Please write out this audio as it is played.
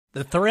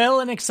The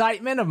thrill and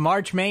excitement of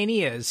March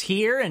Mania is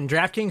here, and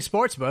DraftKings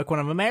Sportsbook, one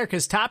of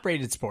America's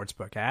top-rated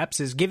sportsbook apps,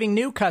 is giving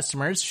new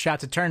customers a shot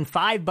to turn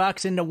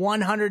 $5 into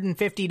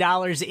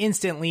 $150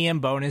 instantly in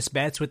bonus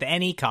bets with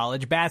any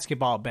college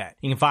basketball bet.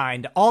 You can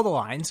find all the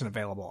lines and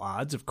available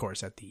odds, of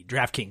course, at the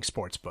DraftKings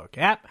Sportsbook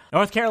app.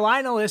 North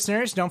Carolina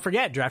listeners, don't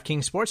forget,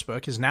 DraftKings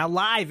Sportsbook is now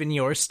live in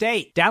your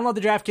state. Download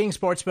the DraftKings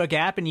Sportsbook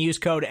app and use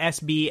code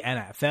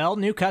SBNFL.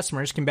 New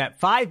customers can bet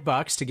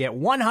 $5 to get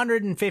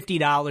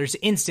 $150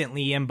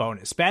 instantly in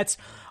bonus bets,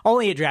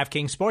 only at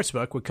DraftKings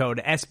Sportsbook with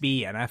code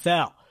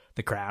SBNFL.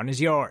 The crown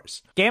is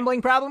yours.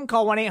 Gambling problem?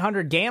 Call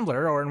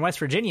 1-800-GAMBLER, or in West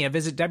Virginia,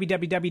 visit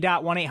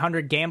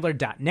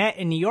www.1800gambler.net.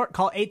 In New York,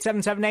 call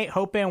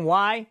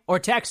 8778-HOPE-NY or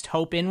text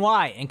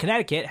HOPE-NY. In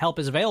Connecticut, help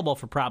is available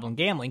for problem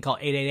gambling. Call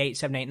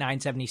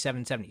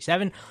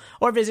 888-789-7777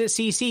 or visit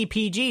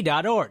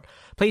ccpg.org.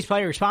 Please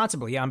play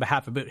responsibly on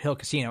behalf of Boot Hill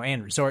Casino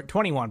and Resort.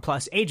 21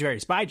 plus, age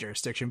varies by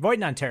jurisdiction. Void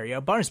in Ontario.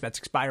 Bonus bets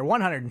expire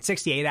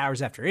 168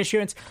 hours after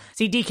issuance.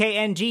 See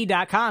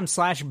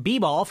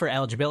dkng.com/bball for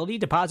eligibility,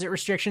 deposit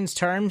restrictions,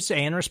 terms,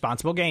 and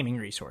responsible gaming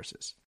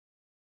resources.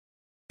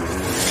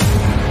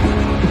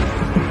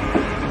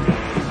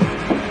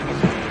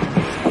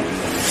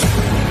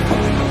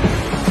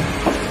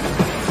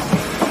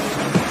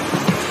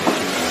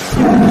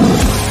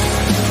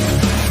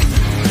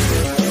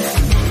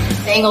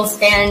 Bengals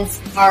fans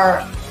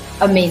are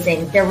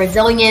amazing. They're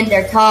resilient,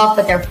 they're tough,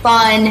 but they're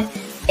fun.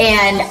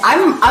 And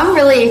I'm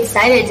really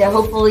excited to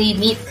hopefully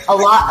meet a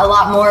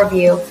lot more of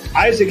you.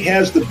 Isaac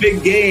has the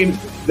big game.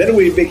 Then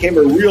we became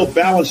a real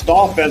balanced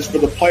offense for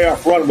the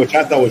playoff run, which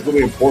I thought was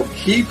really important.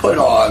 He put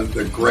on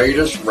the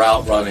greatest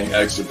route running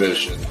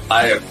exhibition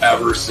I have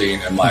ever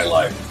seen in my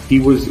life. He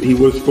was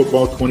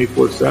football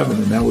 24/7,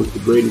 and that was the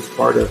greatest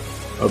part of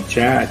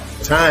Chad.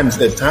 At times,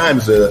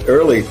 the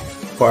early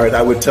part,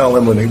 I would tell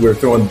him when we were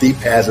throwing deep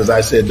passes,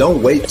 I said,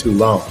 don't wait too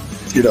long,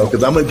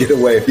 because I'm going to get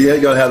away. If you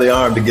ain't going to have the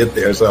arm to get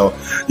there. So,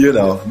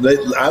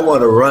 I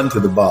want to run to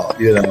the ball,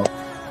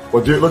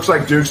 Well, Duke, looks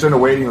like Duke's in the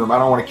waiting room. I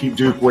don't want to keep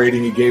Duke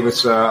waiting. He gave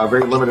us a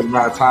very limited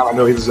amount of time. I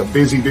know he's a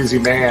busy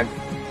man.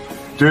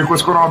 Duke,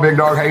 what's going on, big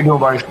dog? How you doing,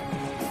 buddy?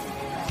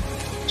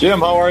 Jim,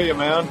 how are you,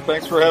 man?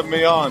 Thanks for having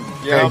me on.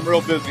 Yeah, Hey. I'm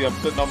real busy. I'm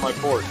sitting on my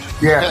porch.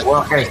 Yeah,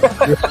 well, hey.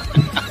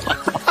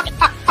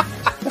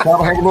 Have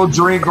a little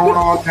drink going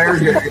on there.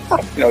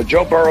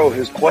 Joe Burrow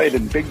has played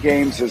in big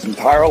games his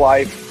entire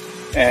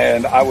life,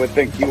 and I would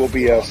think he will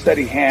be a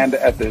steady hand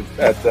at the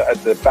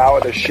bow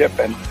of the ship.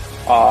 And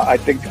I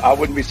think I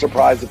wouldn't be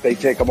surprised if they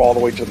take him all the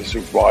way to the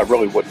Super Bowl. I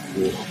really wouldn't.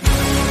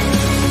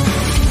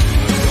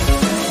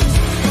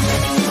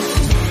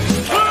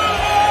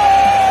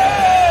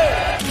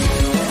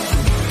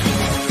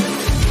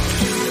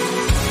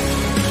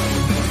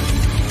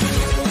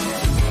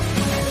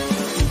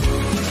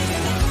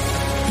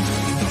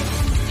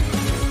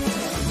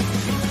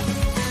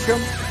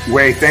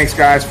 Wait, thanks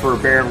guys for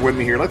bearing with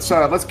me here. Let's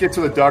get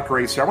to the duck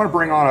race here. I want to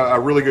bring on a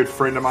really good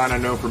friend of mine I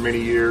know for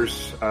many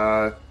years,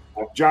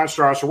 John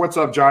Strasser. What's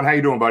up, John? How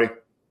you doing, buddy?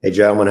 Hey,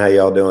 gentlemen, how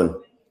y'all doing?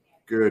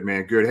 Good,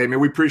 man. Good. Hey, man,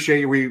 we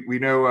appreciate you. We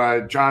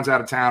know John's out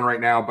of town right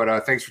now,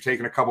 but thanks for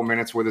taking a couple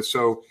minutes with us.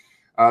 So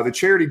the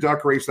charity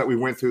duck race that we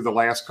went through the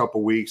last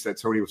couple weeks that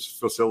Tony was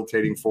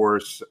facilitating for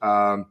us,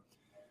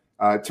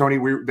 Tony,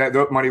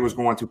 that money was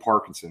going to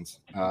Parkinson's.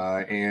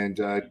 And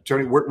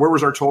Tony, where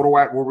was our total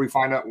at? Where did we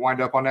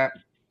wind up on that?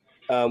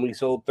 We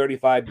sold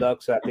 35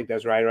 ducks. I think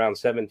that's right around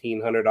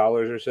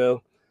 $1,700 or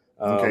so.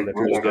 Okay. It's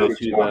going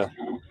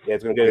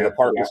to go to the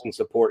Parkinson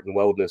Support and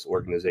Wellness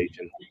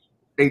Organization.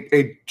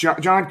 Hey,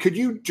 John, could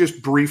you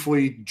just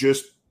briefly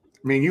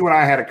you and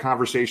I had a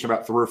conversation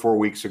about 3 or 4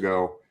 weeks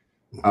ago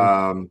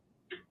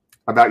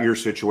about your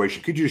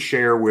situation. Could you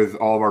share with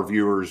all of our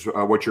viewers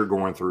what you're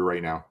going through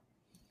right now?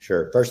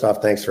 Sure. First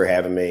off, thanks for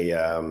having me.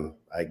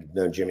 I've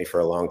known Jimmy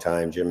for a long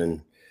time, Jim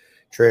and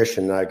Trish,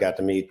 and I got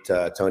to meet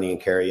Tony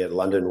and Carrie at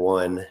London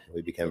 1.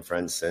 We became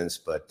friends since,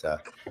 but I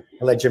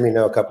let Jimmy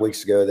know a couple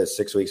weeks ago that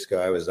 6 weeks ago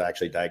I was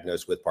actually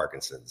diagnosed with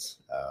Parkinson's.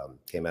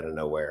 Came out of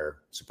nowhere,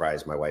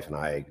 surprised my wife and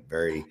I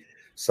very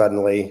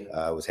suddenly.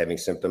 Was having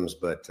symptoms,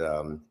 but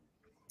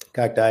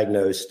got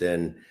diagnosed,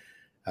 and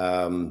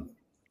I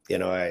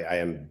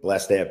am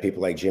blessed to have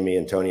people like Jimmy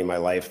and Tony in my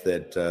life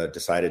that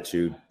decided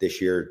to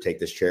this year take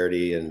this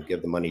charity and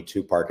give the money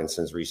to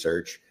Parkinson's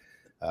research,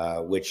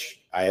 which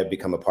I have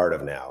become a part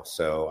of now.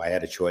 So I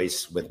had a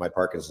choice with my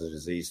Parkinson's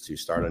disease to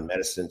start on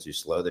medicine to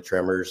slow the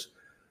tremors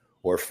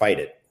or fight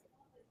it.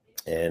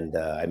 And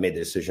I made the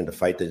decision to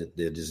fight the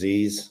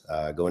disease,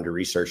 go into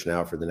research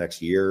now for the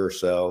next year or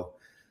so,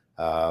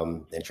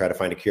 and try to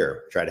find a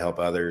cure, try to help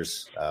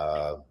others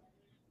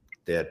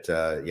that,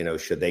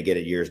 should they get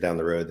it years down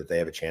the road, that they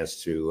have a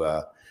chance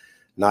to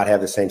not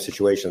have the same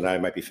situation that I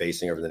might be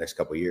facing over the next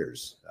couple of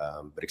years.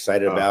 But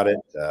excited about it.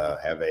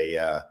 Have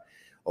a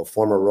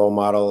former role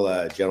model,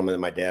 a gentleman that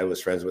my dad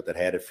was friends with that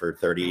had it for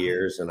 30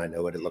 years. And I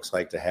know what it looks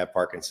like to have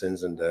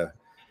Parkinson's and to,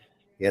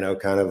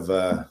 kind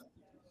of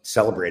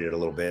celebrate it a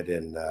little bit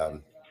and,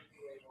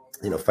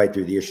 fight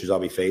through the issues I'll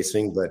be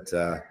facing, but,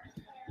 have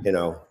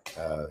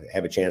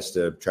a chance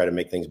to try to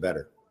make things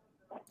better.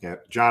 Yeah,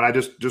 John, I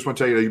just want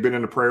to tell you that you've been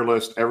in the prayer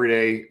list every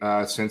day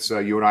since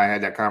you and I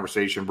had that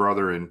conversation,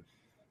 brother. And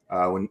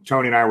when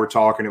Tony and I were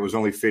talking, it was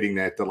only fitting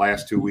that the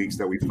last 2 weeks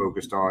that we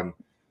focused on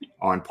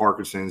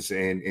Parkinson's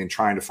and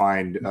trying to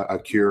find a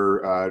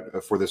cure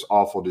for this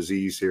awful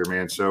disease here,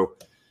 man. So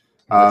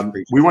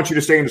we want you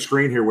to stay in the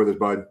screen here with us,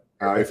 bud,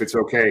 if it's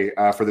okay,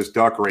 for this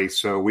duck race.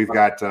 So we've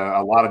got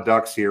a lot of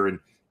ducks here, and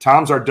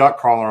Tom's our duck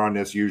caller on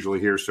this usually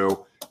here.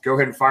 So go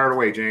ahead and fire it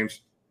away,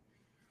 James.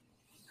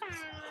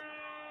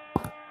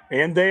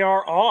 And they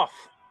are off.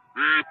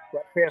 Right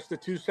past the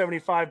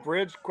 275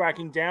 bridge,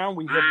 cracking down.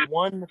 We have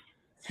one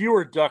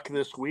fewer duck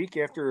this week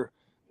after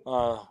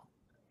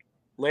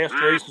last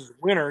race's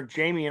winner.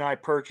 Jamie and I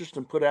purchased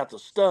and put out the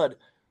stud,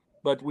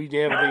 but we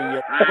have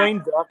the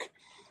plain duck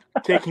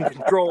taking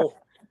control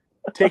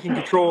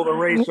of the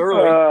race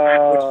early,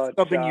 which is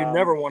something you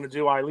never want to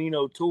do. Eileen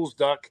O'Toole's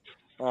duck.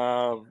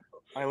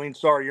 Eileen,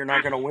 sorry, you're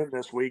not going to win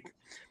this week.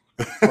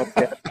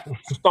 But,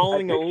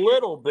 stalling a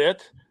little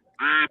bit.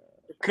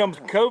 Comes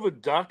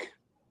COVID duck.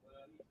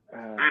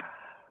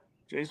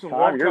 Jason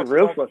Tom, you're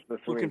ruthless this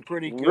looking week.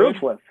 Pretty good.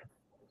 Ruthless.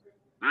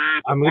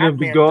 I'm going to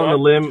be going on a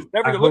limb.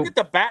 Look at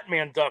the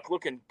Batman duck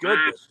looking good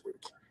this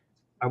week.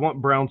 I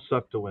want Brown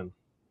Suck to win.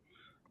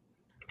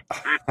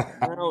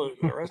 Well,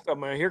 the rest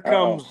of them. Here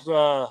comes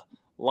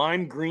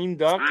lime green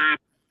duck.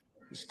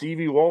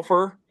 Stevie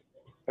Wolfer.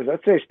 Does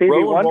that say Stevie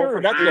Rowan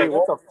Wonder? That's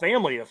a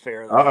family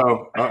affair.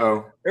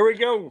 Uh-oh. Here we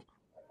go.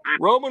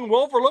 Roman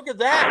Wolfer, look at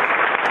that.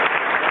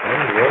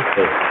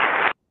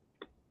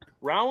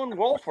 Rowan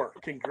Wolfer,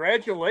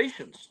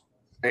 congratulations.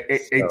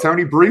 Hey,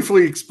 Tony,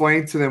 briefly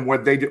explain to them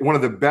what they did. One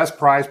of the best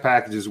prize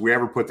packages we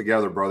ever put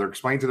together, brother.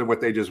 Explain to them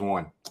what they just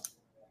won.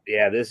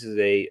 Yeah, this is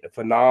a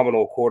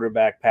phenomenal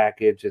quarterback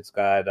package. It's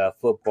got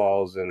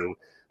footballs and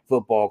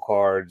football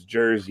cards,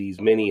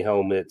 jerseys, mini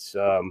helmets.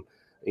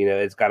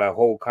 It's got a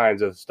whole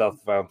kinds of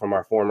stuff from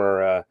our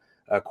former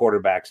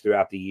quarterbacks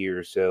throughout the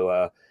years.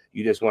 So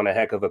you just want a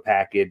heck of a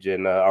package,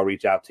 and I'll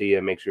reach out to you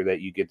and make sure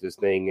that you get this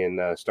thing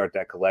and start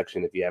that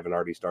collection if you haven't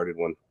already started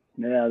one.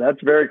 Yeah,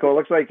 that's very cool.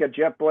 Looks like a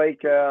Jeff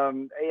Blake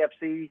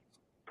AFC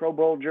Pro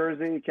Bowl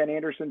jersey, Ken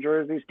Anderson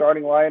jersey,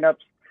 starting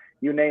lineups,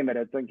 you name it.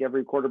 I think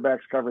every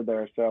quarterback's covered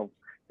there. So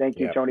thank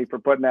you, Tony, for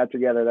putting that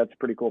together. That's a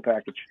pretty cool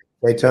package.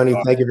 Hey, Tony,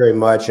 thank you very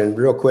much. And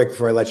real quick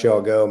before I let you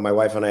all go, my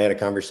wife and I had a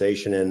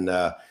conversation,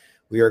 and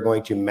we are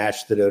going to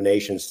match the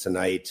donations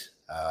tonight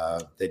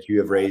that you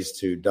have raised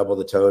to double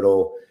the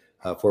total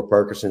for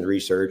Parkinson's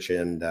research.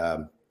 And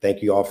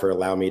thank you all for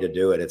allowing me to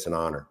do it. It's an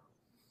honor.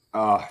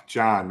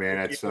 John, man,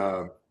 that's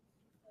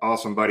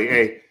awesome, buddy.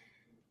 Hey,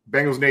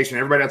 Bengals Nation,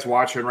 everybody that's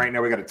watching right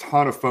now, we got a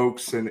ton of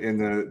folks in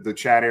the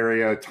chat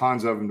area,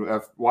 tons of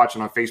them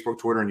watching on Facebook,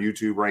 Twitter, and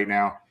YouTube right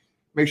now.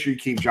 Make sure you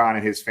keep John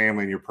and his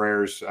family in your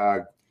prayers.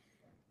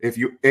 If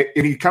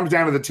he comes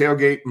down to the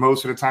tailgate,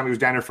 most of the time he was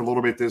down there for a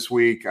little bit this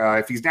week.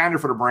 If he's down there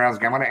for the Browns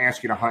game, I'm going to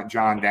ask you to hunt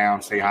John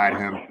down, say hi to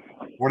him.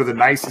 One of the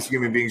nicest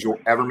human beings you'll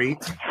ever meet.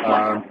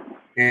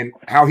 And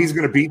how he's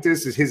going to beat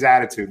this is his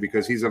attitude,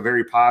 because he's a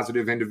very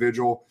positive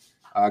individual.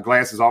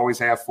 Glass is always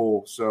half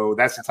full. So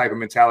that's the type of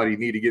mentality you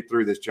need to get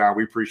through this, John.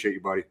 We appreciate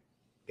you, buddy.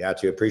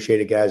 Got you.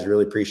 Appreciate it, guys.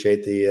 Really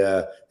appreciate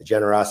the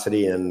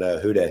generosity, and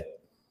Houday.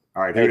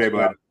 All right. Houday,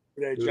 bud.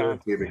 Houday,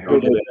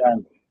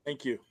 John.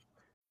 Thank you.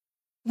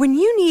 When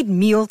you need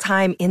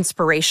mealtime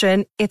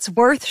inspiration, it's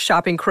worth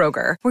shopping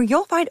Kroger, where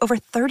you'll find over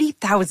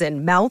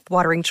 30,000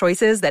 mouth-watering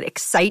choices that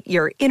excite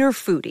your inner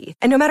foodie.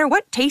 And no matter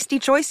what tasty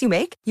choice you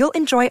make, you'll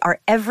enjoy our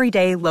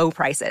everyday low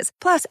prices,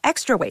 plus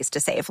extra ways to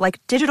save,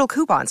 like digital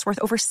coupons worth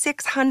over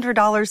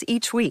 $600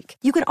 each week.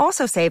 You can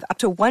also save up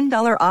to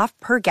 $1 off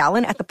per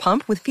gallon at the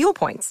pump with fuel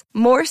points.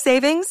 More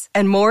savings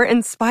and more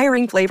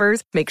inspiring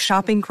flavors make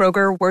shopping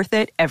Kroger worth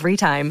it every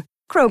time.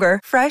 Kroger,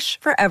 fresh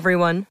for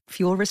everyone.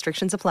 Fuel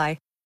restrictions apply.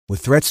 With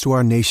threats to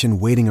our nation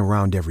waiting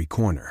around every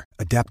corner,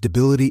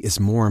 adaptability is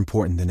more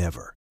important than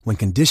ever. When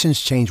conditions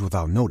change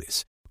without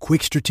notice,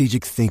 quick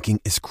strategic thinking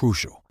is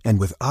crucial. And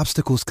with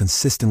obstacles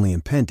consistently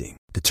impending,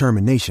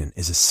 determination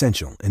is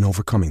essential in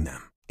overcoming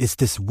them. It's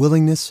this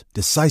willingness,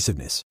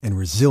 decisiveness, and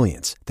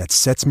resilience that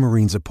sets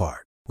Marines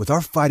apart. With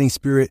our fighting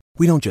spirit,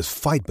 we don't just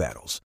fight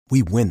battles,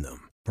 we win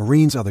them.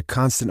 Marines are the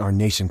constant our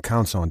nation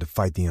counts on to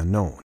fight the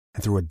unknown.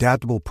 And through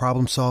adaptable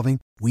problem solving,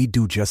 we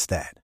do just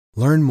that.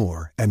 Learn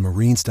more at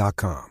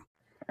marines.com.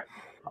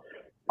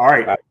 All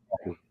right.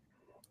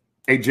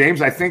 Hey,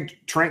 James, I think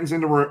Trenton's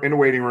in the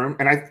waiting room,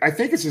 and I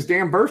think it's his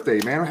damn birthday,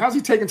 man. How's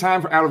he taking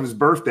time out of his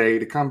birthday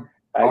to come?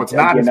 Oh, it's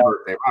not his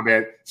birthday. My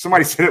bad.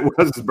 Somebody said it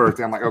was his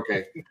birthday. I'm like,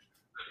 okay.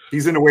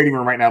 He's in the waiting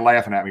room right now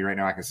laughing at me right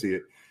now. I can see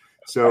it.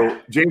 So,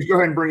 James, go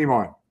ahead and bring him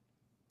on.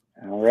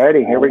 All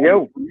righty. Here we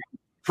go.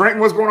 Trenton,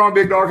 what's going on,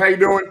 big dog? How you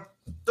doing?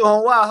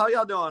 Doing well. How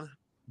y'all doing?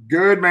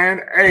 Good,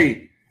 man.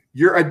 Hey.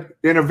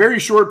 In a very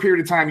short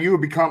period of time, you have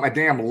become a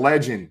damn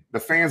legend. The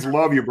fans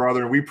love you,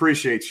 brother, and we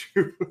appreciate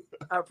you.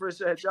 I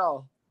appreciate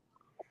y'all.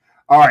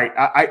 All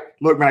right.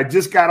 Look, man, I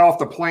just got off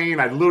the plane.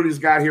 I literally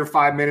just got here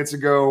 5 minutes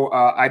ago.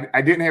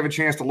 I didn't have a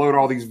chance to load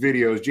all these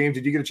videos. James,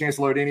 did you get a chance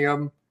to load any of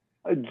them?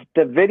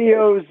 The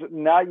videos,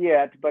 not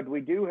yet, but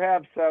we do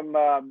have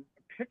some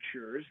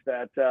pictures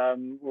that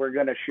we're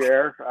going to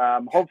share.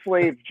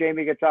 Hopefully, if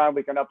Jamie gets on,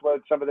 we can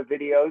upload some of the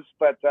videos.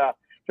 But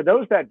for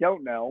those that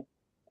don't know,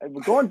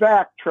 going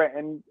back,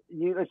 Trenton,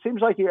 it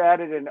seems like you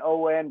added an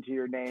ON to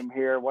your name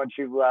here once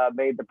you've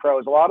made the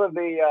pros. A lot of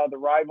the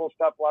rival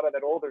stuff, a lot of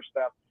that older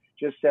stuff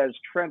just says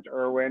Trent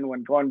Irwin.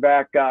 When going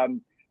back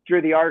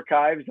through the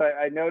archives,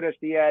 I noticed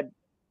he had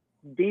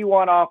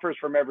D1 offers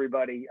from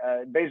everybody,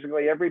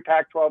 basically every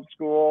Pac-12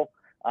 school,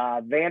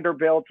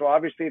 Vanderbilt. So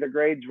obviously the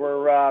grades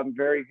were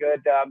very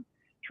good.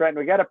 Trent,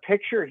 we got a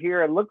picture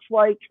here. It looks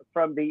like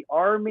from the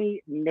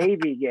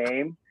Army-Navy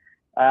game.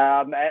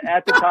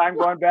 At the time,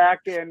 going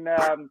back and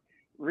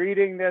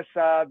reading this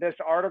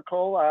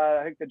article,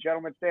 I think the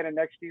gentleman standing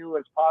next to you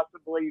was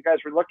possibly, you guys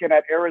were looking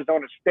at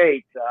Arizona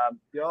State.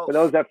 For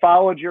those that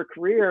followed your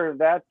career,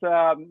 that's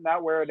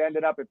not where it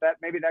ended up. If that,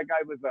 maybe that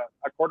guy was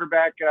a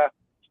quarterback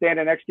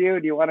standing next to you.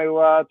 Do you want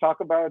to talk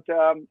about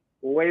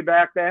way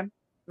back then?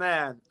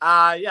 Man,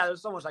 yeah,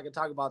 there's so much I could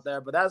talk about there,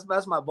 but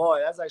that's my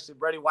boy. That's actually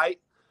Brady White.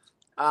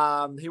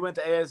 He went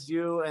to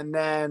ASU and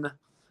then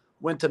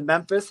went to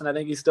Memphis, and I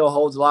think he still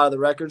holds a lot of the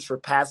records for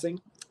passing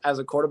as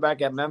a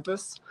quarterback at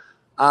Memphis.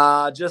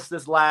 Just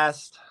this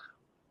last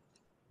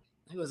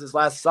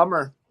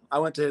summer, I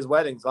went to his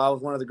wedding, so I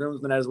was one of the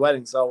groomsmen at his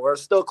wedding. So we're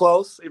still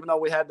close, even though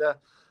we had to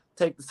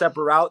take the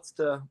separate routes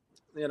to,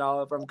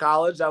 from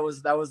college. That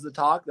was the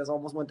talk. That's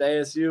almost went to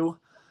ASU.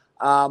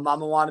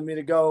 Mama wanted me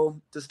to go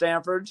to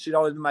Stanford. She'd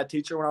always been my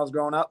teacher when I was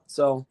growing up,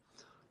 so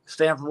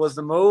Stanford was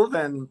the move,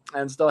 and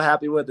still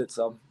happy with it.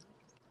 So.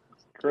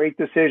 Great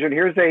decision.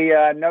 Here's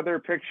another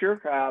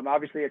picture.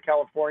 Obviously a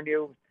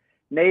California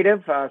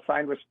native,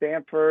 signed with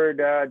Stanford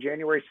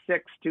January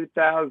 6,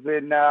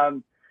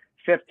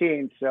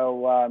 2015.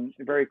 So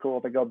very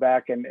cool to go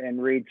back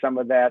and read some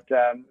of that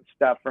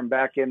stuff from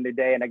back in the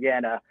day. And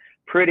again, a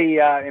pretty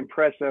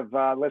impressive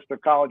list of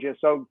colleges.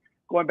 So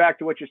going back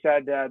to what you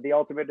said, the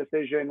ultimate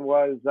decision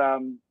was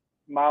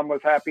mom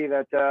was happy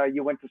that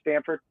you went to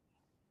Stanford?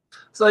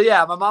 So,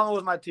 yeah, my mom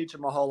was my teacher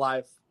my whole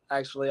life,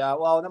 actually.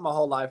 Well, not my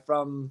whole life,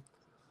 from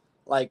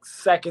like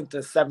 2nd to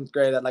 7th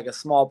grade at like a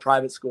small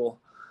private school.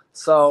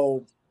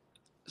 So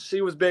she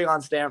was big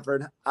on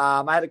Stanford.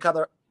 I had to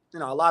cover,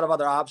 a lot of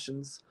other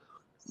options,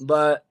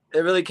 but it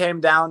really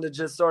came down to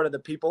just sort of the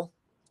people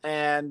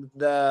and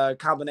the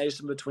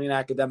combination between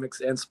academics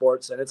and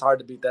sports. And it's hard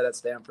to beat that at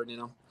Stanford,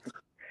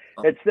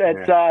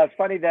 It's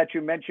funny that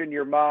you mentioned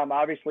your mom.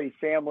 Obviously,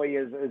 family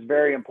is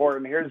very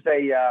important. Here's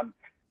a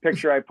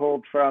picture I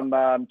pulled from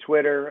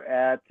Twitter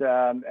at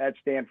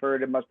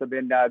Stanford. It must have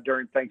been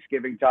during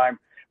Thanksgiving time.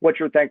 What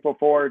you're thankful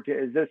for?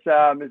 Is this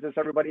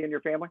everybody in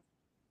your family?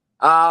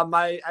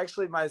 My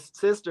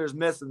sister's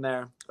missing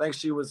there. I think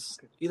she was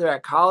either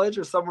at college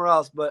or somewhere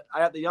else. But I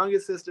got the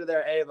youngest sister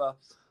there, Ava.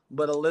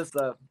 But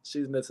Alyssa,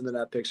 she's missing in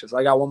that picture. So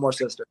I got one more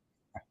sister.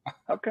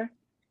 Okay.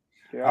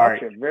 Yeah, all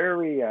right.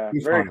 Very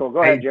cool.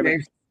 Go ahead,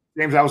 Jimmy.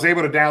 James, I was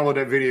able to download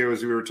that video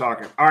as we were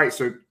talking. All right,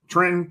 so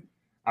Trenton,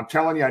 I'm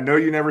telling you, I know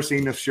you've never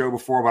seen this show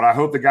before, but I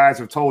hope the guys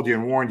have told you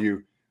and warned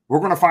you. We're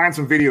going to find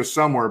some videos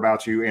somewhere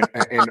about you and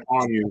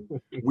on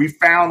you. We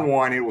found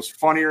one. It was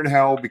funnier than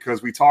hell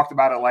because we talked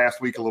about it last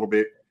week a little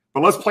bit.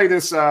 But let's play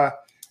this. What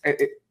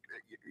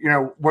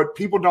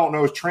people don't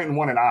know is Trenton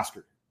won an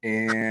Oscar.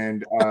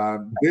 And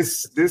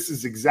this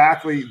is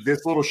exactly –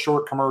 this little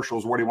short commercial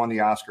is what he won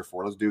the Oscar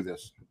for. Let's do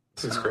this.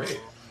 This is great.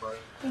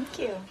 Thank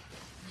you.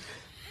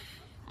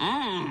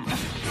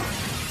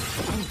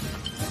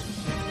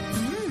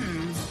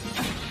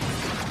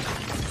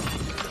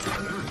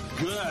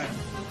 Good.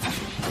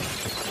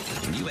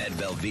 When you add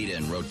Velveeta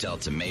and Rotel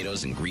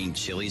tomatoes and green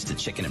chilies to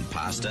chicken and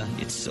pasta,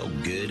 it's so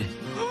good,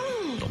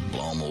 it'll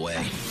blow them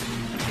away.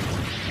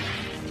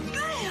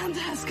 Man,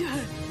 that's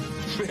good.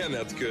 Man,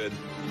 that's good.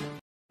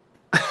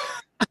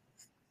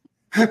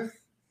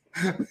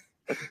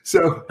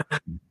 So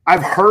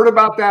I've heard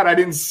about that. I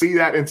didn't see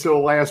that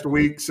until last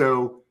week.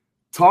 So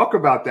talk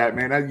about that,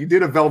 man. You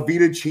did a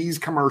Velveeta cheese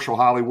commercial,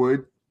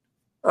 Hollywood.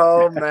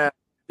 Oh, man.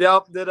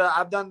 Yep.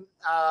 I've done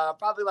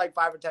probably like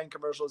 5 or 10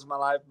 commercials in my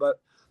life, but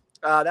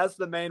that's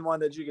the main one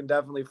that you can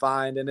definitely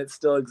find, and it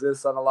still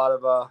exists on a lot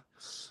of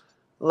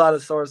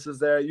sources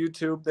there.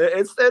 YouTube.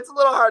 It's a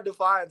little hard to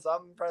find, so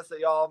I'm impressed that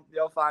y'all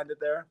find it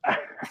there.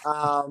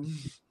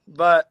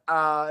 But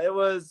it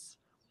was.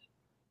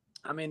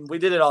 I mean, we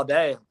did it all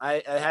day.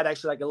 I had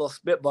actually like a little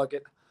spit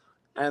bucket.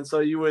 And so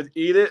you would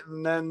eat it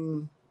and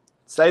then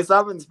say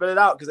something and spit it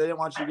out because they didn't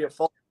want you to get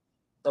full.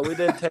 So we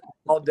did take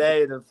all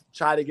day to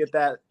try to get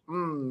that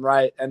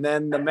right. And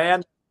then the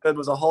man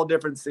was a whole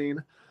different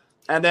scene.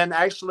 And then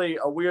actually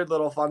a weird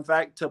little fun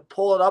fact, to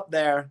pull it up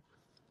there,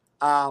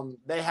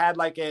 they had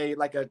I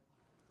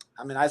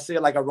see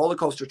it like a roller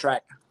coaster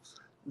track.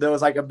 There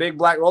was like a big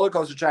black roller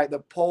coaster track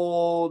that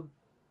pulled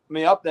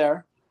me up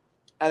there.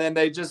 And then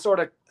they just sort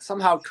of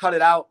somehow cut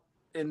it out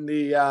in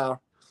the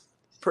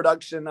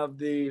production of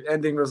the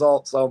ending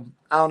result. So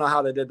I don't know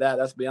how they did that.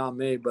 That's beyond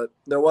me. But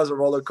there was a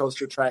roller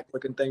coaster track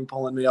looking thing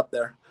pulling me up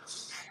there.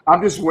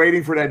 I'm just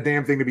waiting for that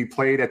damn thing to be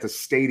played at the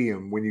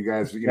stadium when you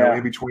guys,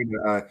 in between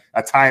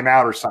a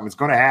timeout or something. It's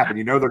going to happen.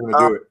 They're going to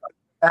do it.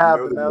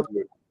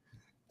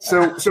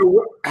 So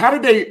how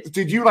did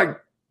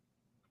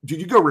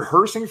you go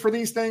rehearsing for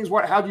these things?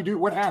 What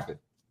happened?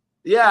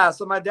 Yeah,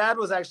 so my dad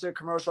was actually a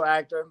commercial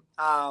actor,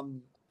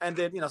 and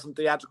did some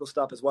theatrical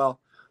stuff as well.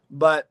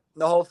 But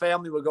the whole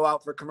family would go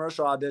out for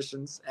commercial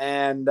auditions,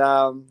 and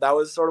that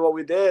was sort of what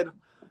we did.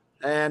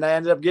 And I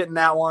ended up getting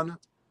that one.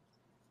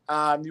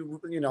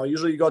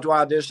 Usually you go to an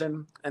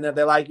audition, and if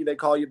they like you, they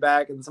call you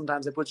back, and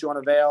sometimes they put you on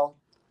a veil,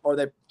 or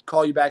they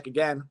call you back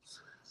again.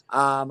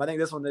 I think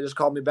this one they just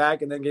called me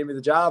back and then gave me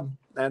the job,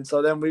 and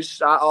so then we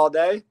shot all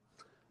day,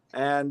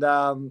 and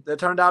it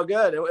turned out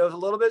good. It was a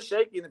little bit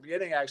shaky in the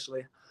beginning,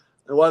 actually.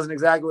 It wasn't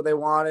exactly what they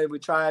wanted. We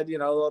tried, a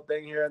little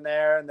thing here and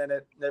there, and then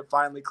it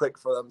finally clicked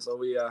for them.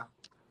 So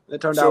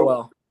it turned out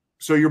well.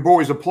 So your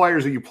boys, the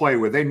players that you play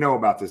with, they know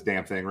about this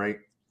damn thing, right?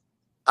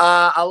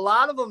 A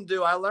lot of them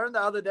do. I learned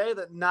the other day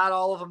that not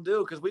all of them do,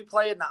 because we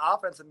play in the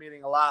offensive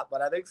meeting a lot,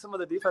 but I think some of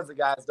the defensive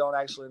guys don't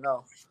actually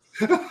know.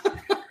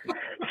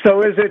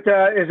 So is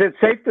it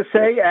safe to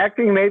say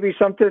acting may be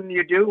something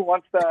you do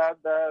once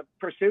the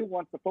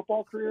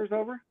football career is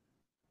over?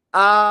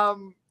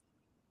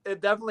 It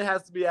definitely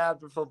has to be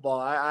after football.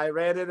 I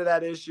ran into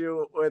that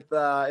issue with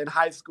in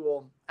high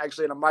school,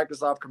 actually in a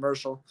Microsoft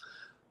commercial.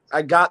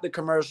 I got the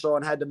commercial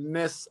and had to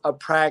miss a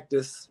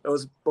practice. It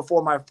was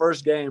before my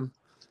first game.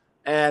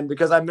 And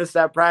because I missed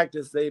that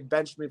practice, they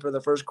benched me for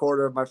the first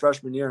quarter of my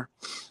freshman year.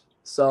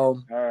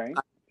 So all right.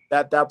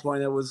 At that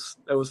point, it was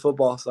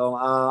football. So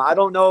I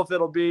don't know if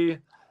it'll be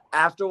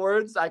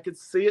afterwards. I could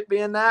see it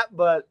being that,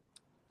 but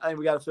I think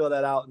we got to fill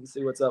that out and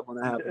see what's up when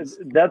that happens.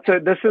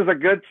 This is a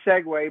good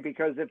segue,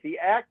 because if the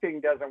acting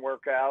doesn't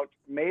work out,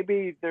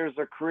 maybe there's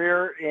a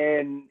career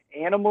in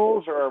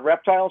animals or a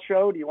reptile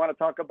show. Do you want to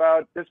talk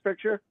about this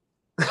picture?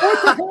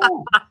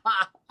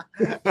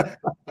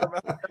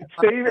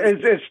 Steve,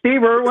 is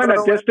Steve Irwin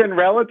a distant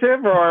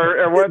relative,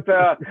 or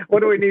what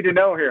do we need to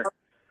know here?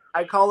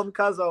 I call him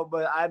Cuzzo,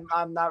 but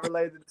I'm not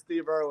related to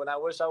Steve Irwin. I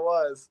wish I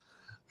was.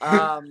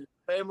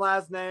 Same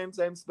last name,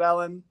 same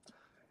spelling.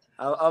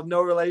 Of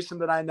no relation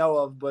that I know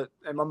of, but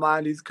in my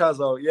mind, he's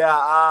Cuzzo. Yeah,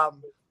 I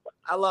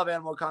love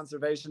animal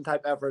conservation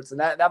type efforts, and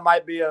that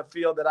might be a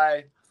field that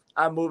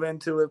I move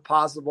into if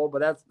possible,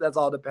 but that's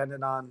all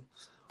dependent on,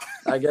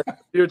 I guess, the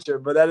future.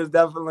 But that is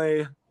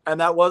definitely, and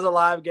that was a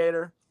live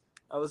gator.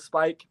 That was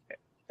Spike.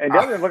 And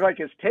doesn't look like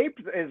his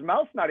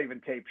mouth's not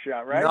even tape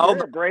shut, right? No,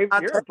 you're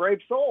a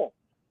brave soul.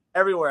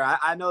 Everywhere.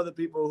 I know the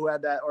people who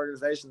had that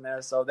organization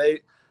there, so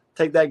they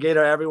take that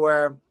gator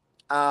everywhere.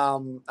 I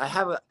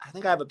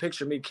think I have a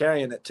picture of me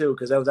carrying it too,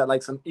 because I was at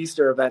like some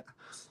Easter event.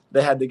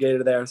 They had the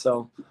gator there,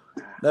 so.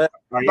 There's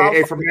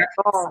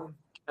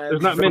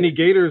not many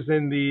gators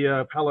in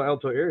the Palo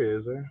Alto area,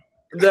 is there?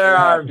 There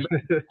are.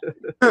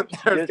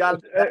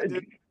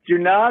 Do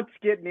not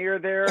get near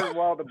there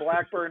while the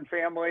Blackburn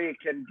family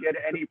can get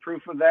any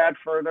proof of that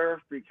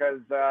further, because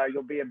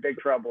you'll be in big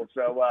trouble.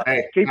 So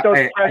keep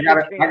those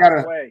precious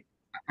hands away.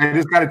 I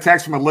just got a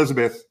text from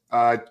Elizabeth.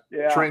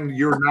 Trenton,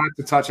 you're not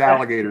to touch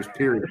alligators,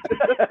 period.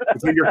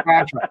 It's in your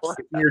contract.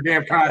 It's in your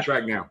damn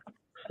contract now.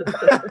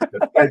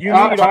 You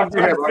need Tom, go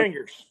ahead,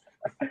 fingers.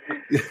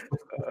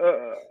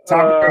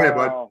 Tom, go ahead,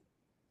 bud.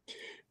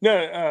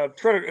 No,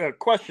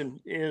 question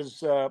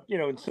is,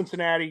 in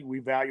Cincinnati, we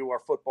value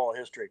our football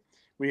history.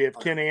 We have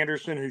Ken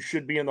Anderson, who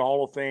should be in the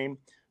Hall of Fame,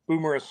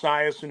 Boomer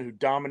Esiason, who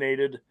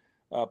dominated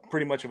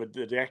pretty much of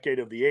the decade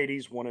of the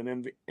 80s, won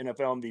an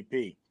NFL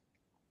MVP.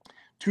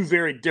 Two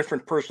very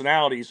different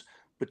personalities,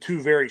 but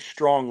two very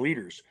strong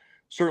leaders.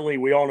 Certainly,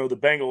 we all know the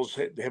Bengals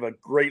have a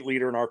great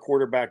leader in our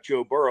quarterback,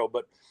 Joe Burrow,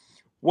 but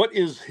what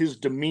is his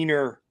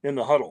demeanor in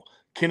the huddle?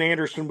 Ken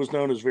Anderson was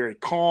known as very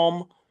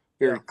calm,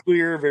 very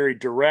clear, very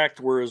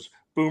direct, whereas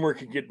Boomer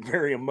could get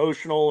very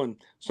emotional and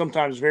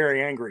sometimes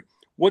very angry.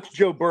 What's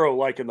Joe Burrow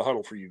like in the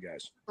huddle for you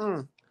guys?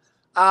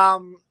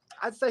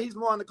 I'd say he's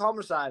more on the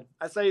calmer side.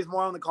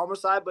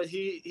 But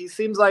he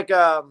seems like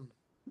I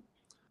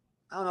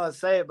don't know how to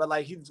say it, but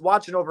like he's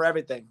watching over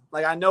everything.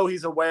 Like I know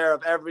he's aware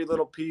of every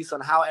little piece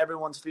on how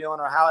everyone's feeling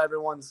or how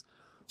everyone's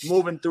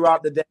moving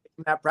throughout the day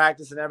in that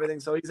practice and everything.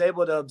 So he's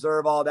able to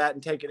observe all that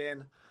and take it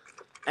in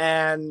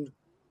and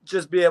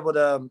just be able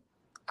to,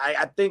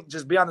 I think,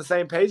 just be on the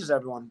same page as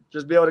everyone.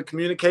 Just be able to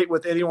communicate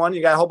with anyone.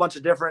 You got a whole bunch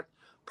of different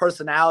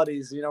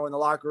personalities, in the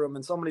locker room,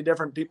 and so many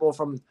different people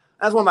from,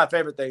 that's one of my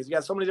favorite things. You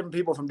got so many different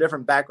people from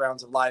different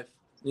backgrounds of life.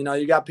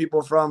 You got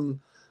people from,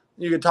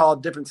 you could tell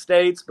different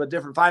states, but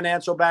different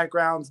financial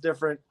backgrounds,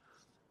 different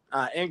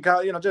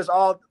income, just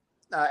all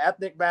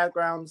ethnic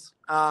backgrounds.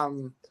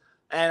 And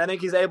I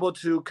think he's able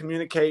to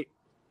communicate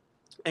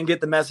and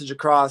get the message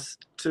across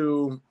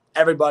to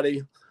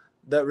everybody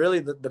that really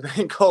the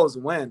main goal is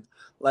win.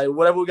 Like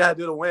whatever we got to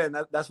do to win,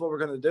 that's what we're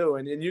going to do.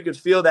 And you could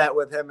feel that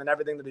with him and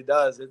everything that he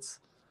does.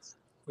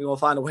 We will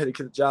find a way to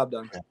get the job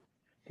done.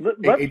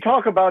 Let's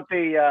talk about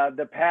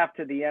the path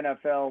to the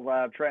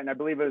NFL, Trenton. I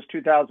believe it was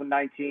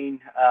 2019,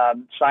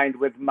 signed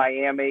with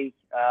Miami.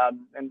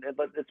 And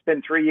it's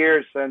been 3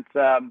 years since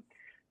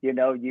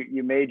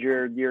you made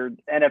your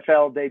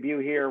NFL debut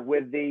here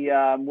with the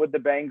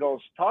Bengals.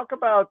 Talk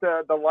about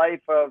the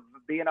life of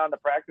being on the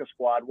practice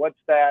squad. What's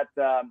that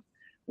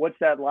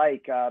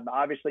like?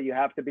 Obviously, you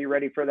have to be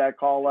ready for that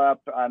call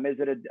up. Is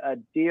it a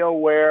deal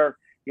where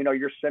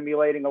you're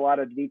simulating a lot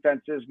of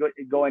defenses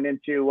going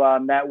into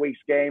that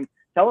week's game?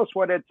 Tell us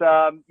what it's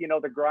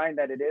the grind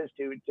that it is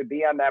to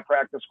be on that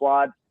practice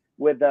squad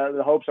with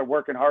the hopes of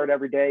working hard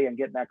every day and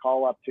getting that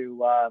call up to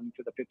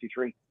the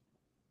 53.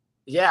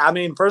 Yeah, I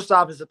mean, first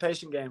off, it's a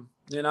patient game.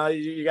 You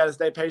got to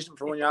stay patient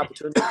for when your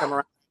opportunity come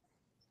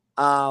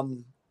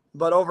around.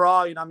 But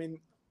overall,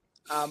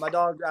 my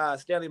dog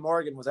Stanley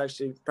Morgan was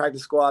actually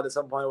practice squad at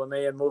some point with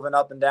me and moving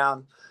up and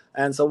down.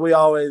 And so we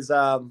always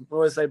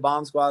say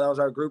bomb squad. That was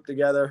our group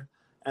together.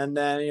 And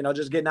then,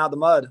 just getting out the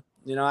mud.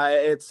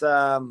 It's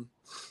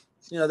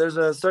there's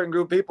a certain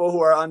group of people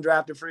who are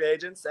undrafted free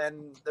agents,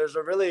 and there's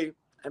I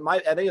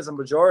think it's a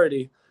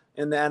majority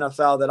in the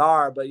NFL that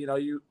are, but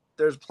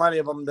there's plenty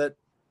of them that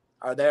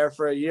are there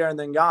for a year and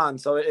then gone.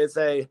 So it's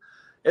a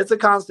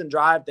constant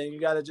drive thing. You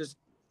got to just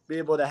be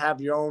able to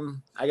have your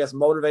own, I guess,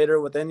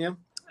 motivator within you,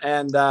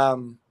 and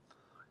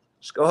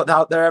just go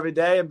out there every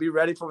day and be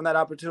ready for when that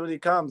opportunity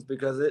comes,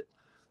 because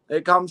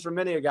it comes for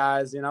many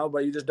guys,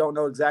 but you just don't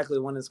know exactly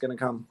when it's going to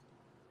come.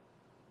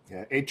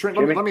 Yeah. Hey, Trent,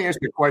 let me ask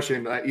you a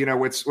question.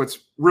 What's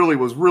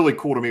really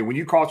cool to me when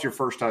you caught your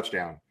first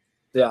touchdown.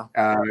 Yeah.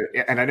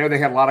 And I know they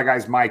had a lot of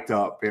guys mic'd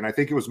up, and I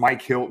think it was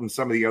Mike Hilton,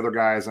 some of the other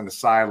guys on the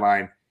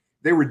sideline.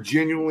 They were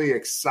genuinely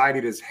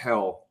excited as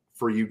hell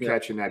for you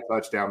catching that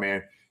touchdown,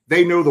 man.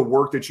 They know the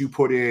work that you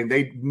put in.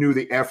 They knew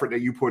the effort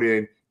that you put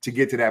in to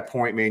get to that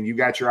point, man. You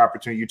got your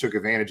opportunity. You took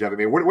advantage of it,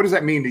 man. What does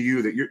that mean to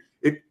you that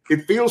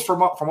it feels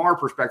from our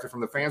perspective,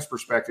 from the fans'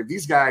 perspective,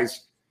 these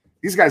guys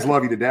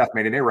love you to death,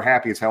 man, and they were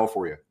happy as hell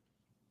for you.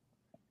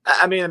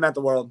 I mean, it meant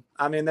the world.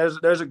 I mean,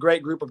 there's a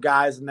great group of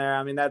guys in there.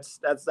 I mean, that's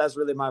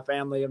really my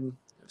family in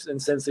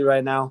Cincy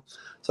right now.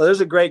 So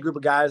there's a great group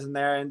of guys in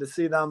there, and to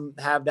see them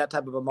have that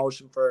type of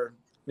emotion for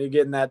me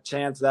getting that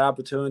chance, that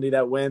opportunity,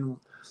 that win,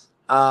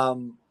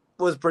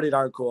 was pretty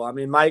darn cool. I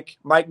mean, Mike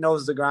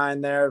knows the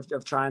grind there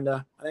of trying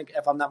to, I think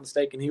if I'm not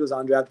mistaken, he was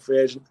undrafted free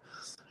agent.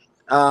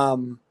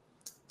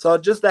 So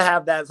just to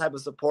have that type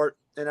of support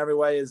in every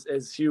way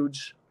is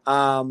huge.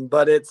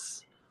 But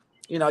it's,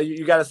 you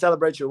got to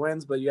celebrate your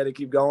wins, but you got to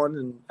keep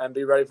going and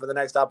be ready for the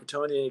next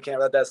opportunity. And you can't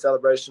let that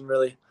celebration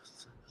really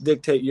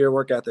dictate your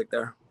work ethic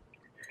there.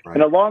 Right.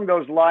 And along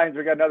those lines,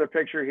 we got another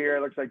picture here.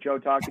 It looks like Joe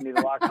talking to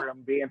the locker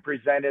room being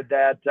presented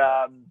that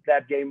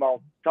game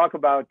ball. Talk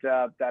about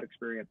that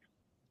experience.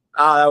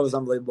 Oh, that was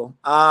unbelievable.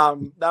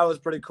 That was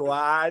pretty cool.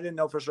 I didn't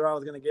know for sure I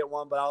was going to get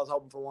one, but I was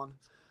hoping for one.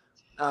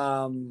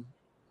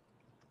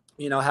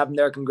 Having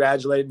there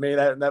congratulate me,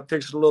 that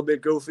picture's a little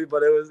bit goofy,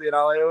 but it was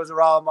a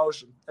raw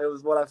emotion. It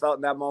was what I felt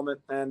in that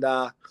moment. And,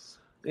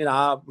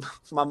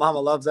 my mama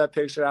loves that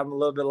picture. I'm a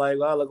little bit like,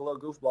 well, I look a little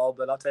goofball,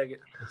 but I'll take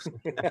it.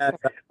 And,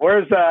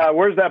 where's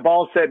that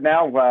ball sit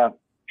now,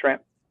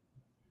 Trent?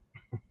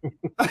 He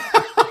sleeps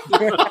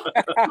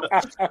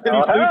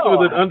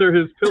with it under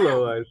his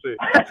pillow, I see.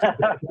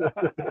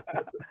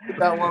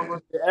 That one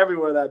was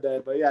everywhere that day.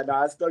 But, yeah, no,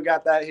 I still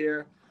got that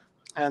here.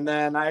 And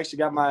then I actually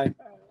got my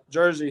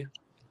jersey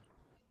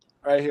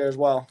right here as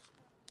well.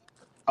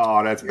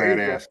 Oh, that's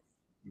badass.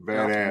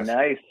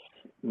 Badass.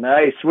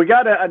 Nice. We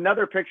got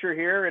another picture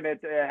here, and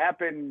it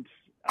happened,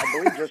 I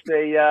believe, just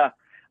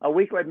a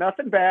week with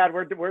nothing bad.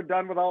 We're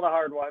done with all the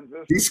hard ones.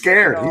 He's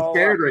scared. He's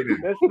scared right now.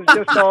 This is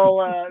just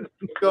all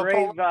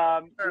raves.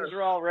 These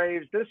are all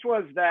raves. This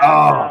was that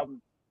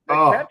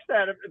catch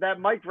that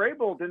Mike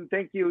Vrabel didn't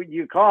think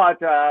you caught.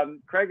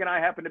 Craig and I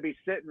happened to be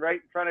sitting right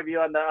in front of you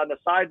on the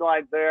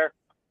sidelines there.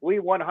 We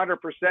 100%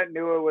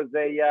 knew it was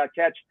a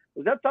catch.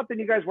 Was that something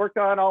you guys worked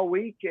on all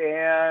week?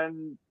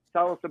 And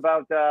tell us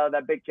about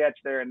that big catch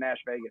there in Nash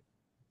Vegas.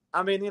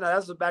 I mean,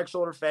 that's a back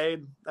shoulder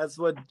fade. That's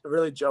what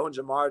really Joe and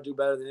Jamar do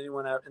better than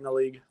anyone in the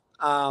league.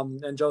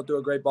 And Joe threw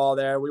a great ball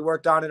there. We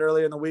worked on it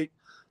earlier in the week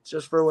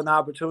just for when the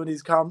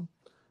opportunities come.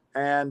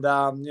 And,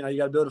 you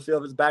got to be able to feel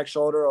if it's back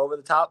shoulder or over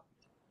the top.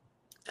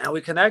 And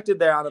we connected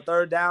there on the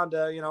third down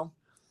to,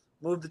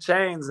 move the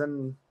chains.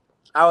 And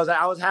I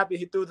was happy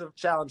he threw the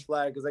challenge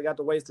flag because they got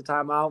to waste the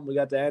timeout and we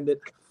got to end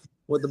it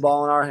with the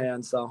ball in our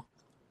hands. So.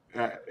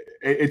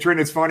 Trent,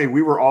 it's funny.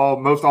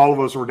 Most all of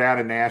us were down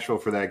in Nashville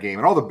for that game,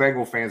 and all the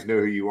Bengal fans know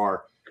who you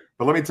are.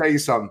 But let me tell you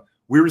something.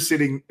 We were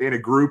sitting in a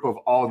group of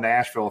all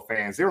Nashville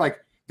fans. They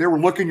were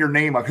looking your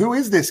name up. Who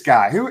is this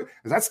guy?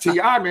 That's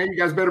T.I., man. You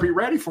guys better be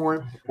ready for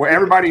him. Well,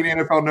 everybody in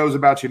the NFL knows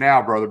about you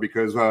now, brother,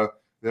 because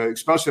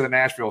especially the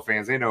Nashville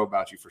fans, they know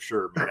about you for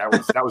sure, man.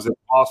 That was an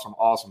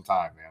awesome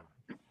time,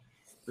 man.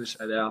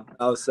 Appreciate that.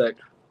 I was sick.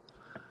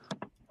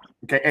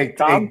 Okay, hey,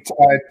 Tom,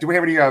 do we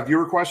have any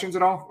viewer questions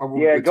at all?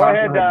 Yeah, go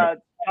ahead,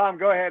 Tom.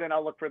 Go ahead, and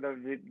I'll look for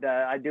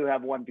I do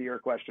have one viewer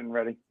question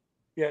ready.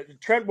 Yeah,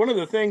 Trent. One of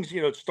the things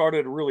it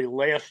started really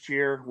last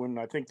year when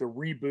I think the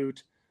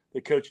reboot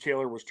that Coach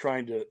Taylor was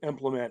trying to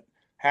implement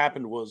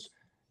happened was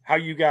how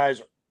you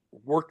guys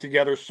work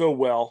together so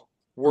well,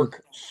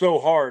 work so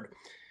hard.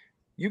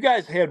 You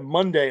guys had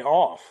Monday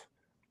off.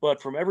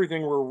 but from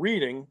everything we're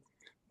reading,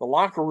 the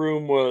locker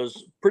room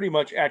was pretty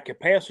much at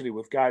capacity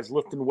with guys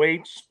lifting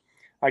weights.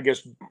 I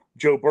guess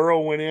Joe Burrow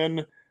went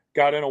in,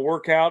 got in a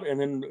workout, and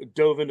then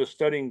dove into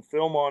studying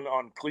film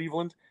on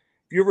Cleveland.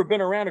 Have you ever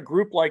been around a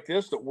group like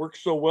this that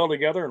works so well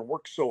together and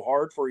works so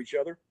hard for each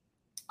other?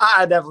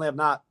 I definitely have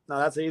not. No,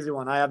 that's an easy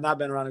one. I have not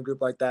been around a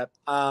group like that.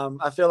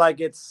 I feel like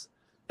it's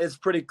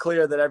pretty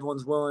clear that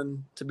everyone's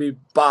willing to be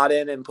bought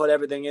in and put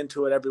everything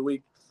into it every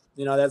week.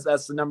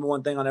 That's the number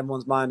one thing on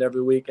everyone's mind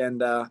every week.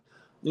 And,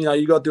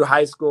 you go through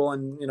high school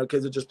and,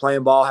 kids are just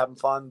playing ball, having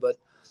fun, but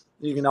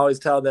you can always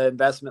tell the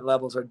investment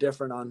levels are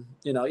different on,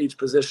 each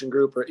position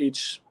group or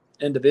each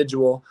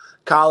individual.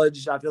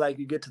 College, I feel like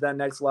you get to that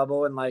next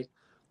level and like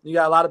you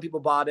got a lot of people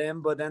bought in,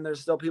 but then there's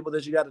still people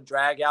that you got to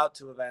drag out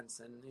to events.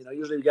 And,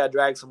 usually you got to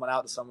drag someone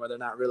out to somewhere. They're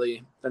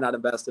not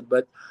invested.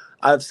 But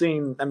I've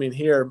seen,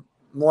 here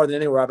more than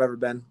anywhere I've ever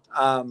been,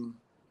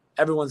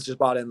 everyone's just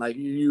bought in. Like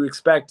you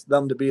expect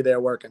them to be there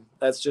working.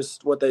 That's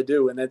just what they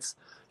do. And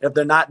if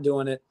they're not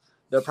doing it,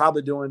 they're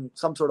probably doing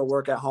some sort of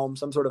work at home,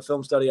 some sort of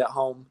film study at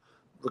home,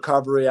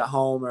 recovery at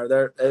home,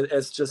 or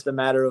it's just a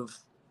matter of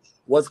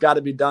what's got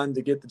to be done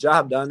to get the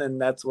job done.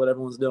 And that's what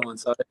everyone's doing.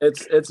 So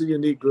it's a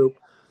unique group.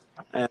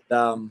 And,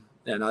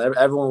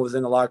 everyone was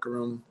in the locker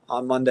room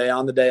on Monday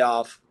on the day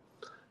off,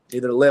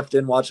 either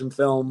lifting, watching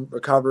film,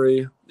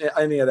 recovery,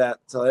 any of that.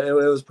 So it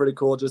was pretty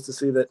cool just to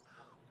see that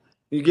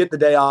you get the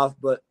day off,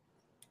 but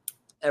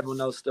everyone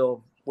knows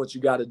still what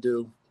you got to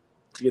do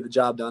to get the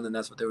job done. And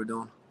that's what they were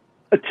doing.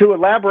 To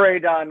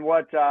elaborate on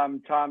what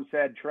Tom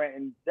said,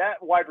 Trenton, that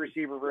wide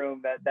receiver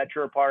room that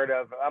you're a part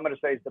of, I'm going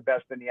to say is the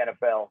best in the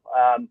NFL.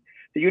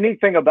 The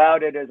unique thing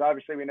about it is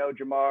obviously we know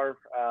Jamar,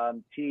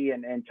 T,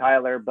 and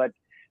Tyler, but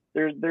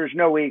there's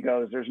no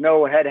egos. There's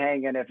no head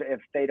hanging if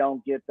they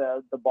don't get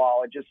the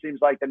ball. It just seems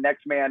like the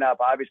next man up.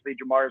 Obviously,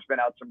 Jamar's been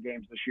out some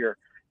games this year.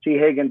 T.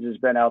 Higgins has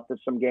been out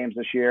some games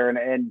this year,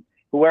 and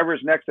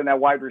whoever's next in that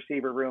wide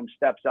receiver room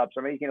steps up.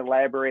 So maybe you can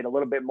elaborate a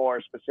little bit more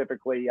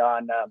specifically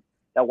on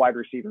that wide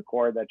receiver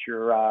core that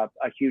you're a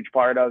huge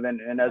part of.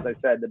 And as I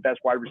said, the best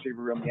wide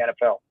receiver room in the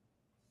NFL.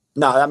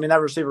 No,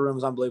 that receiver room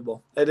is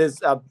unbelievable. It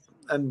is,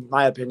 in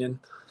my opinion,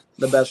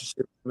 the best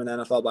receiver room in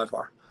the NFL by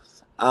far.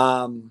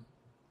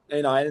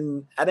 And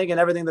I think in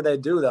everything that they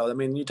do, though,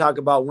 you talk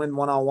about win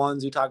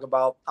one-on-ones, you talk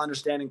about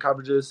understanding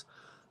coverages,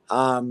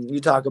 you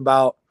talk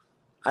about,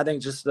 I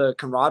think, just the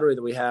camaraderie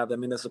that we have.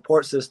 The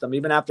support system.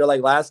 Even after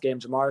like last game,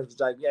 Jamar was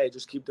like, "Yeah,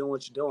 just keep doing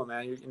what you're doing,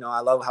 man.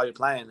 I love how you're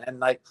playing." And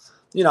like,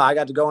 I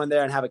got to go in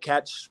there and have a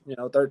catch,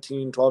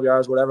 13, 12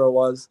 yards, whatever it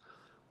was,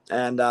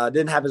 and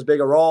didn't have as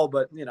big a role,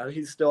 but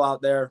he's still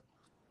out there,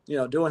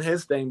 doing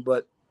his thing,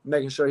 but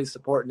making sure he's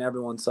supporting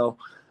everyone. So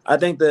I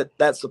think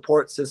that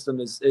support system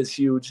is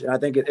huge. And I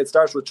think it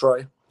starts with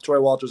Troy. Troy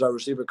Walters, our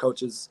receiver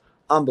coach, is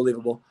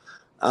unbelievable.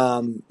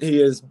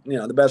 He is,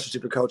 the best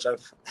receiver coach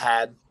I've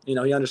had.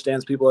 He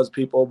understands people as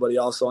people, but he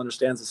also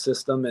understands the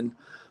system and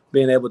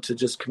being able to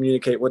just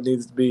communicate what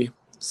needs to be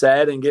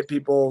said and get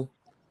people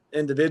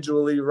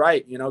individually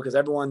right, because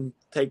everyone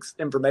takes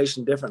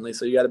information differently.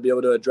 So you got to be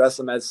able to address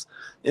them as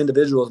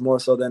individuals more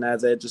so than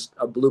as just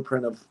a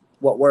blueprint of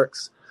what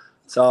works.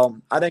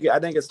 So I think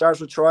it starts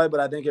with Troy,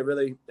 but I think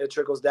it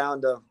trickles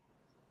down to,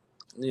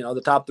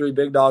 the top three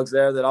big dogs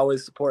there that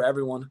always support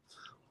everyone,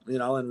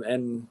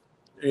 and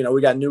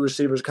we got new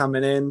receivers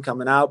coming in,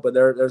 coming out, but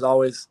there's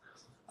always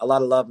a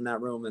lot of love in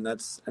that room. And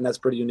that's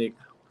pretty unique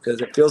because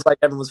it feels like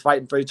everyone's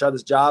fighting for each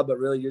other's job, but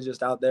really you're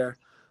just out there,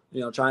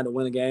 trying to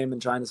win a game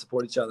and trying to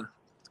support each other.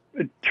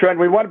 Trent,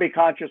 we want to be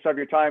conscious of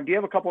your time. Do you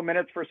have a couple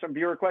minutes for some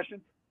viewer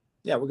questions?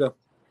 Yeah, we'll go.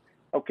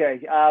 Okay.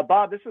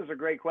 Bob, this is a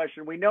great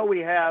question. We know we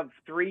have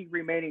 3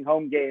 remaining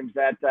home games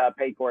at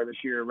Paycor this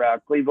year,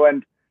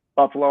 Cleveland,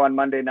 Buffalo on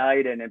Monday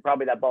night, and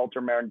probably that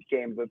Baltimore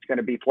game that's going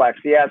to be flex.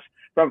 Yes,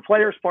 from a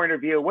player's point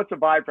of view, what's the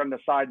vibe from the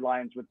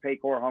sidelines with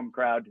Paycor home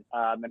crowd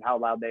and how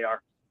loud they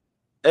are?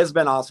 It's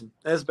been awesome.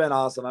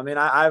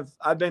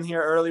 I've been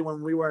here early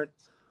when we weren't,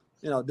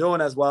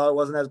 doing as well. It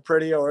wasn't as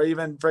pretty, or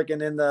even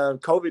freaking in the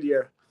COVID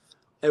year,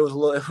 it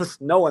was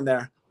no one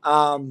there.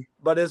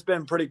 But it's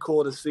been pretty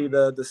cool to see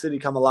the city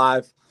come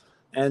alive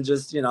and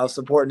just,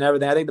 supporting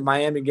everything. I think the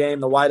Miami game,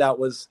 the whiteout,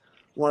 was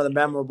one of the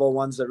memorable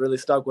ones that really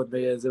stuck with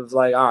me. Is it was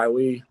like, all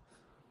right,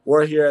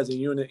 we're here as a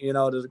unit,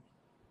 to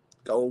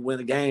go win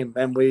a game.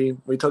 And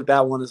we took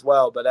that one as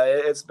well. But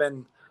it's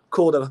been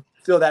cool to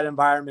feel that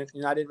environment.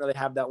 I didn't really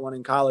have that one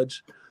in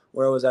college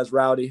where it was as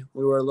rowdy.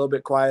 We were a little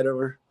bit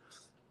quieter.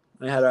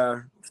 We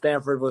had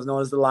Stanford was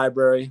known as the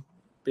library,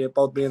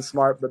 both being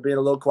smart but being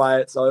a little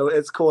quiet. So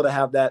it's cool to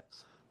have that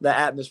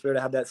atmosphere,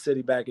 to have that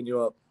city backing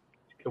you up.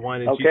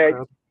 Okay.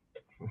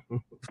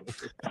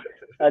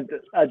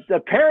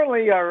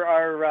 Apparently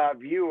our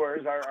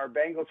viewers, our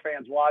Bengals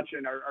fans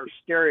watching are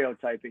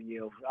stereotyping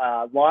you.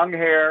 Long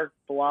hair,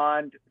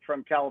 blonde,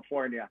 from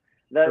California.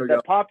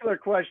 The popular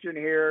question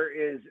here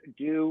is,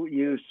 do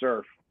you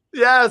surf?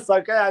 Yes.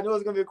 Okay. I knew it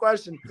was going to be a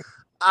question.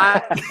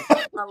 I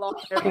my long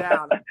hair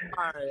down.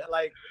 All right.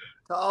 Like,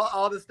 to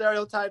all the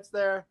stereotypes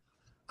there,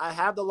 I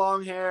have the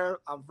long hair.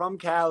 I'm from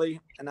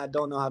Cali, and I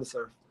don't know how to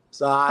surf.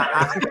 So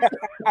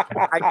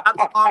I got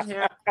the long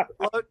hair.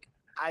 Look,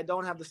 I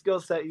don't have the skill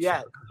set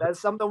yet. That's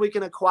something we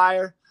can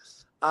acquire.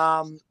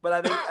 But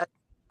I think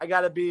I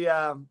gotta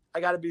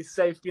be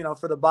safe,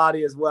 for the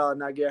body as well and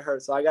not get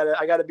hurt. So I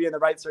gotta be in the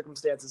right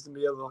circumstances to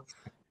be able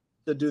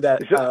to do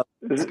that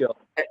skill.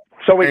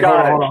 So we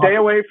got hold it. on.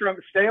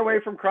 Stay away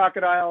from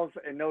crocodiles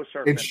and no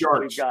surfing. And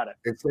sharks. We got it.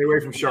 And stay away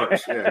from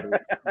sharks. Yeah.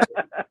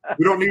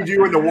 We don't need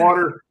you in the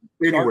water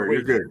anywhere.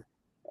 You're good.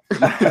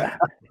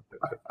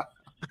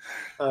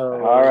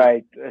 All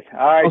right.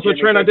 Also,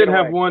 Jimmy, Trent, I take did it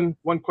have away.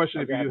 one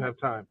question if you do have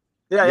time.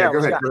 Yeah. Go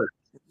ahead.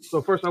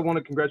 So first, I want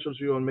to congratulate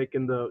you on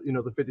making the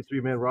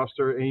 53-man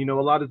roster, and a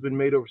lot has been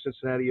made over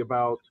Cincinnati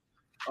about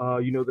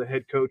the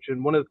head coach,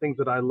 and one of the things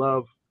that I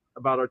love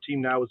about our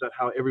team now is that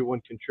how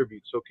everyone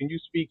contributes. So can you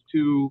speak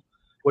to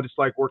what it's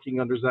like working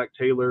under Zach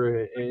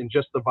Taylor and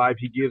just the vibe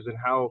he gives and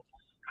how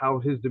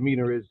his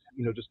demeanor is,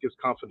 just gives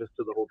confidence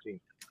to the whole team?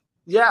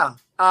 Yeah.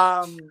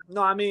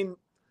 No, I mean,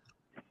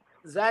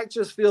 Zach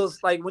just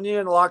feels like when you're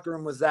in the locker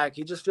room with Zach,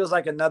 he just feels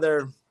like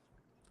another.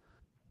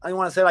 I don't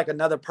want to say like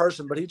another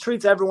person, but he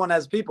treats everyone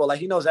as people. Like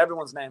he knows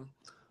everyone's name.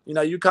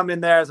 You come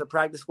in there as a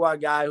practice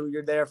squad guy who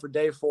you're there for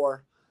day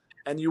 4,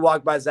 and you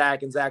walk by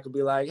Zach, and Zach will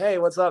be like, "Hey,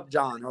 what's up,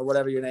 John?" or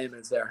whatever your name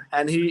is there.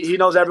 And he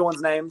knows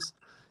everyone's names.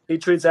 He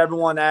treats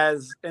everyone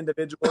as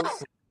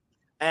individuals.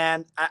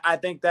 And I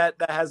think that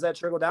has that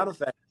trickle-down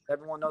effect.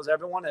 Everyone knows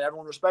everyone, and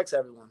everyone respects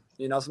everyone.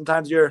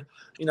 Sometimes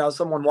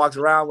someone walks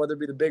around, whether it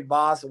be the big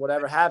boss or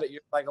whatever have it,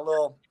 you're like a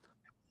little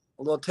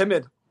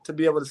timid to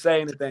be able to say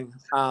anything.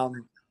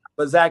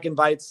 But Zach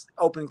invites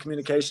open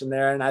communication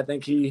there, and I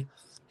think he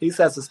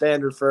sets the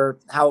standard for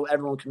how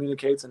everyone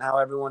communicates and how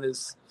everyone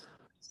is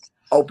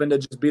open to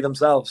just be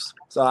themselves.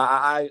 So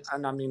I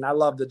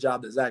love the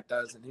job that Zach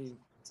does, and he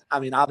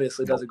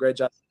obviously does a great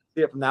job.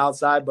 See it from the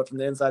outside, but from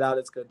the inside out,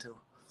 it's good too.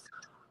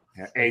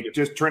 Yeah. Hey,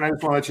 Trent, I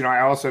just want to let you know,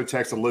 I also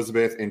text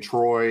Elizabeth and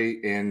Troy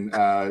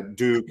and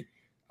Duke,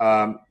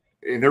 and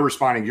they're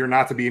responding, you're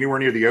not to be anywhere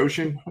near the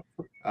ocean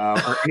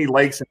or any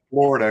lakes in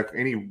Florida,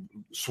 any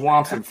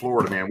swamps in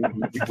Florida, man.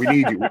 We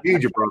need you. We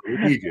need you, brother. We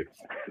need you.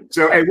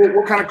 So, hey,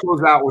 we'll kind of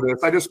close out with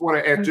this. I just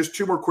want to add just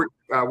two more quick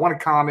one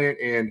comment.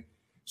 And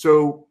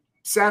so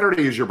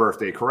Saturday is your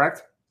birthday,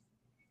 correct?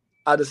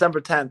 December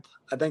 10th.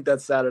 I think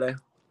that's Saturday.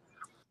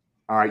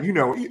 All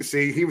right.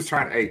 See, he was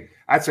trying to, hey,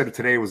 I said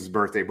today was his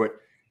birthday, but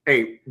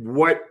hey,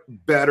 what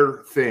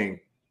better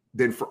thing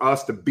than for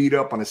us to beat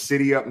up on a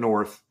city up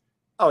north?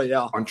 Oh,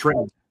 yeah. On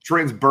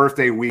Trent's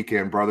birthday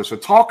weekend, brother. So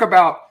talk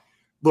about,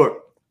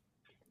 look,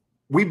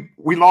 we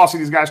lost to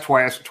these guys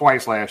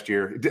twice last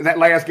year. That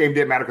last game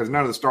didn't matter because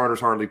none of the starters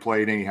hardly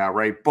played anyhow,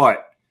 right?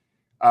 But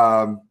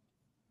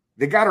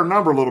they got our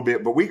number a little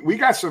bit, but we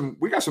got some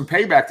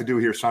payback to do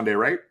here Sunday,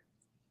 right?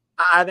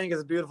 I think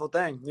it's a beautiful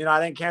thing. I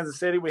think Kansas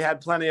City, we had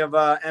plenty of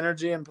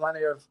energy and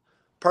plenty of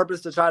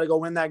purpose to try to go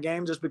win that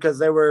game just because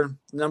they were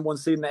the number 1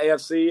 seed in the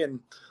AFC. And,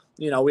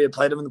 we had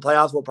played them in the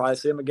playoffs. We'll probably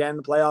see them again in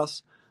the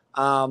playoffs.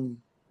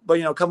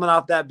 But, coming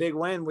off that big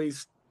win, we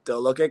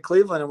still look at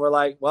Cleveland and we're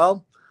like,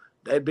 well,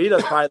 they beat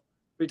us probably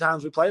 3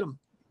 times we played them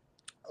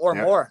or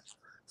more.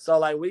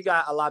 So, we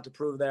got a lot to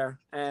prove there.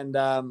 And,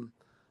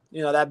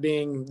 that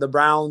being the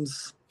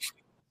Browns,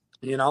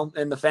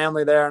 and the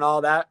family there and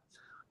all that.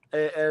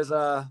 There's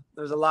a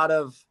lot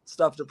of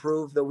stuff to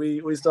prove that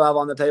we still have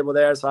on the table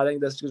there. So I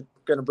think that's just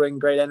going to bring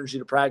great energy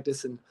to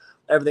practice and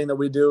everything that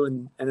we do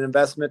and an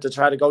investment to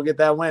try to go get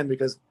that win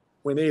because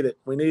we need it.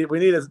 We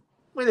need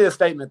a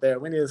statement there.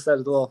 We need to set a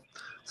little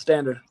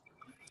standard.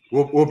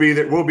 We'll be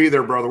there. We'll be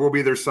there, brother. We'll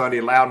be there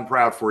Sunday, loud and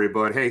proud for you,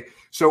 bud. Hey,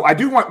 so I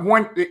do want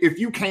one, if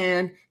you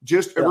can,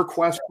 just a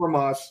request from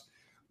us.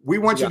 We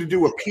want you to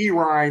do a P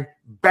Ryan,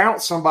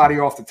 bounce somebody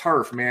off the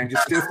turf, man.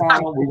 Just stiff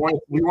on them.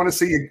 We want to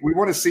see you. We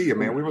want to see you,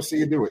 man. We want to see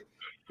you do it.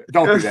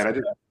 Don't do that. I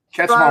just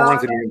catch them all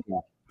runs at the end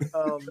zone.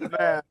 Oh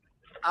man,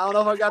 I don't know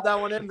if I got that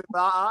one in me, but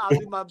I'll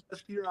do my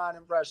best P Ryan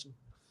impression.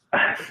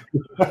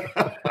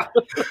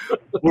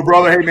 Well,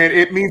 brother, hey man,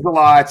 it means a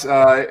lot.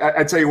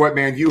 I tell you what,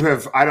 man, you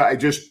have I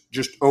just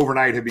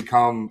overnight have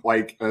become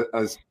like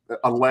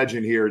a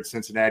legend here at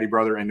Cincinnati,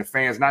 brother, and the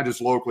fans, not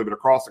just locally but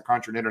across the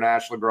country and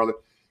internationally, brother.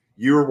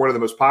 You're one of the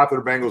most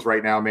popular Bengals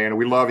right now, man. And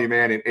we love you,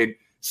 man. And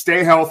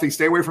stay healthy.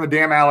 Stay away from the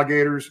damn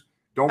alligators.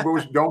 Don't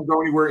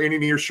go anywhere any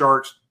near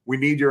sharks. We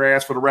need your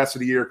ass for the rest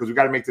of the year because we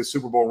got to make this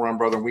Super Bowl run,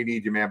 brother. And we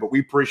need you, man. But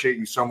we appreciate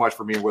you so much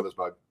for being with us,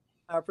 bud.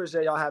 I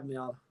appreciate y'all having me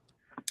on.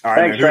 All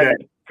right, thanks, man.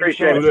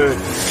 Appreciate it. Do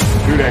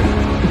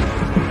that.